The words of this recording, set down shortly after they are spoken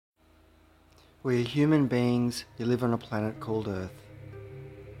We are human beings who live on a planet called Earth.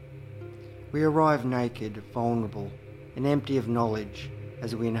 We arrive naked, vulnerable, and empty of knowledge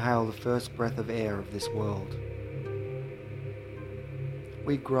as we inhale the first breath of air of this world.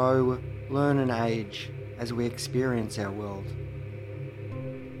 We grow, learn and age as we experience our world.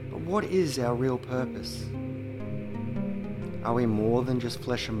 But what is our real purpose? Are we more than just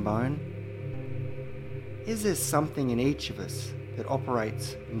flesh and bone? Is there something in each of us that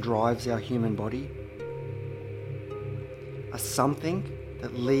operates and drives our human body? A something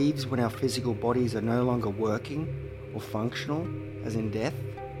that leaves when our physical bodies are no longer working or functional, as in death?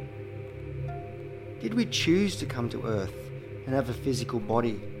 Did we choose to come to Earth and have a physical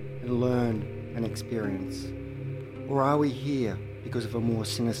body and learn and experience? Or are we here because of a more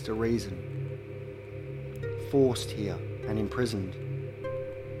sinister reason? Forced here and imprisoned?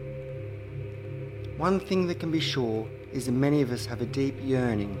 One thing that can be sure is that many of us have a deep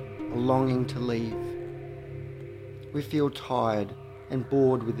yearning, a longing to leave. We feel tired and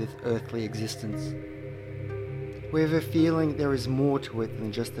bored with this earthly existence. We have a feeling there is more to it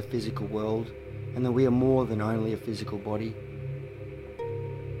than just the physical world, and that we are more than only a physical body.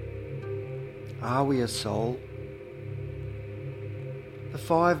 Are we a soul? The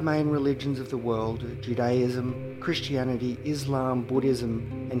 5 main religions of the world, Judaism, Christianity, Islam,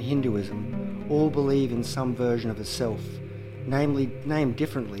 Buddhism, and Hinduism, all believe in some version of a self, namely named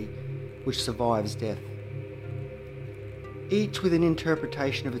differently, which survives death. Each with an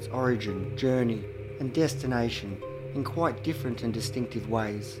interpretation of its origin, journey, and destination in quite different and distinctive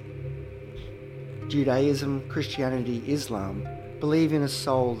ways. Judaism, Christianity, Islam believe in a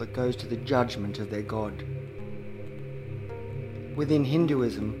soul that goes to the judgment of their God. Within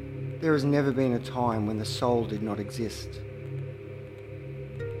Hinduism, there has never been a time when the soul did not exist.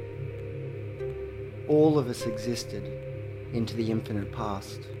 All of us existed into the infinite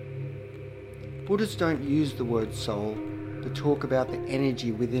past. Buddhists don't use the word soul, but talk about the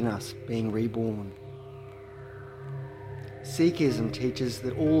energy within us being reborn. Sikhism teaches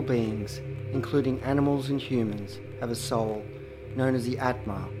that all beings, including animals and humans, have a soul, known as the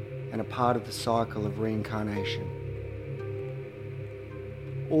Atma, and a part of the cycle of reincarnation.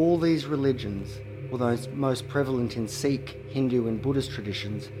 All these religions, although most prevalent in Sikh, Hindu and Buddhist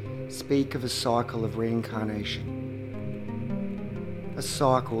traditions, speak of a cycle of reincarnation. A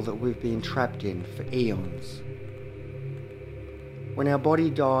cycle that we've been trapped in for eons. When our body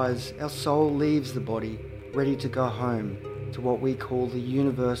dies, our soul leaves the body, ready to go home to what we call the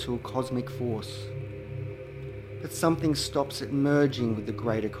universal cosmic force. But something stops it merging with the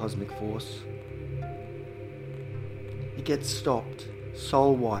greater cosmic force. It gets stopped,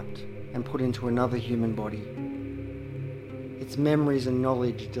 soul wiped, and put into another human body. Its memories and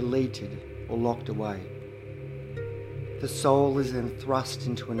knowledge deleted or locked away. The soul is then thrust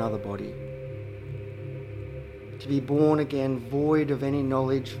into another body, to be born again void of any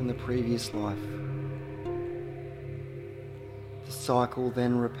knowledge from the previous life. The cycle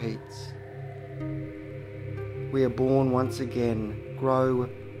then repeats. We are born once again, grow,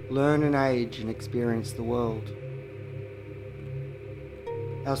 learn and age and experience the world.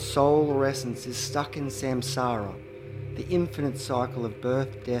 Our soul or essence is stuck in samsara, the infinite cycle of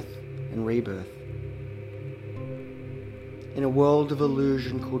birth, death and rebirth. In a world of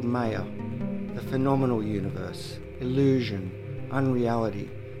illusion called Maya, the phenomenal universe, illusion, unreality,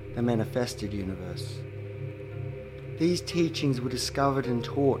 the manifested universe. These teachings were discovered and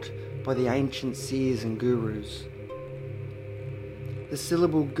taught by the ancient seers and gurus. The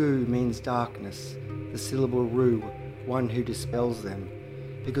syllable gu means darkness, the syllable ru, one who dispels them.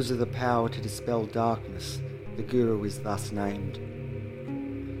 Because of the power to dispel darkness, the guru is thus named.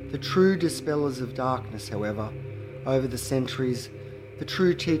 The true dispellers of darkness, however, over the centuries, the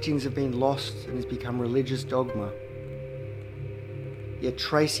true teachings have been lost and has become religious dogma. Yet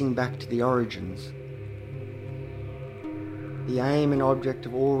tracing back to the origins, the aim and object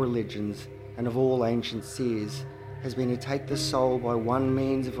of all religions and of all ancient seers has been to take the soul by one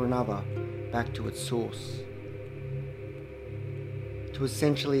means or another back to its source. To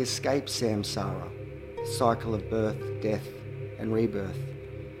essentially escape samsara, the cycle of birth, death and rebirth.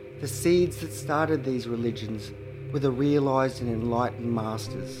 The seeds that started these religions were the realised and enlightened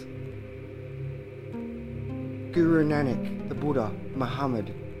masters. Guru Nanak, the Buddha,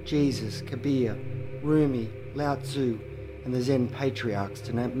 Muhammad, Jesus, Kabir, Rumi, Lao Tzu and the Zen patriarchs,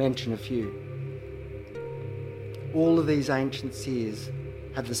 to mention a few. All of these ancient seers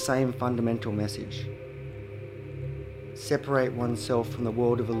have the same fundamental message. Separate oneself from the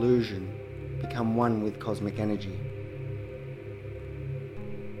world of illusion, become one with cosmic energy.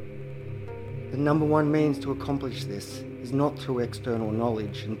 The number one means to accomplish this is not through external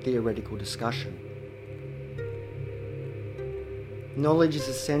knowledge and theoretical discussion. Knowledge is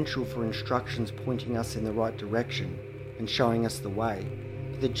essential for instructions pointing us in the right direction and showing us the way,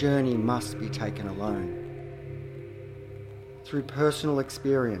 but the journey must be taken alone. Through personal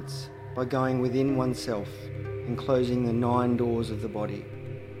experience, by going within oneself and closing the 9 doors of the body,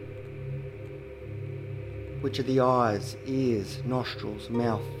 which are the eyes, ears, nostrils,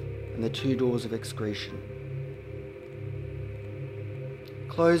 mouth, and the 2 doors of excretion.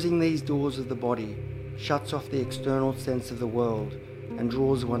 Closing these doors of the body shuts off the external sense of the world and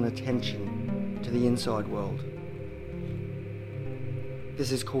draws one's attention to the inside world.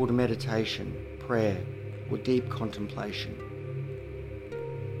 This is called meditation, prayer, or deep contemplation.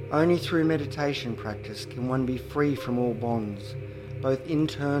 Only through meditation practice can one be free from all bonds, both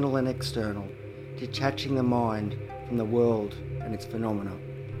internal and external, detaching the mind from the world and its phenomena.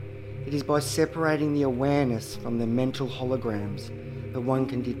 It is by separating the awareness from the mental holograms that one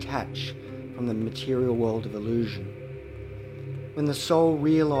can detach from the material world of illusion. When the soul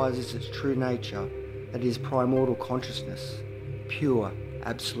realizes its true nature, that is primordial consciousness, pure,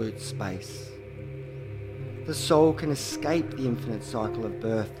 absolute space, the soul can escape the infinite cycle of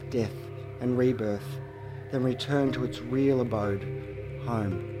birth, death, and rebirth, then return to its real abode,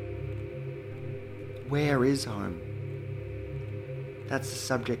 home. Where is home? That's the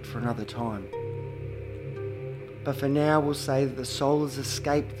subject for another time. But for now, we'll say that the soul has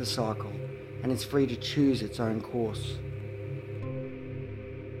escaped the cycle and is free to choose its own course.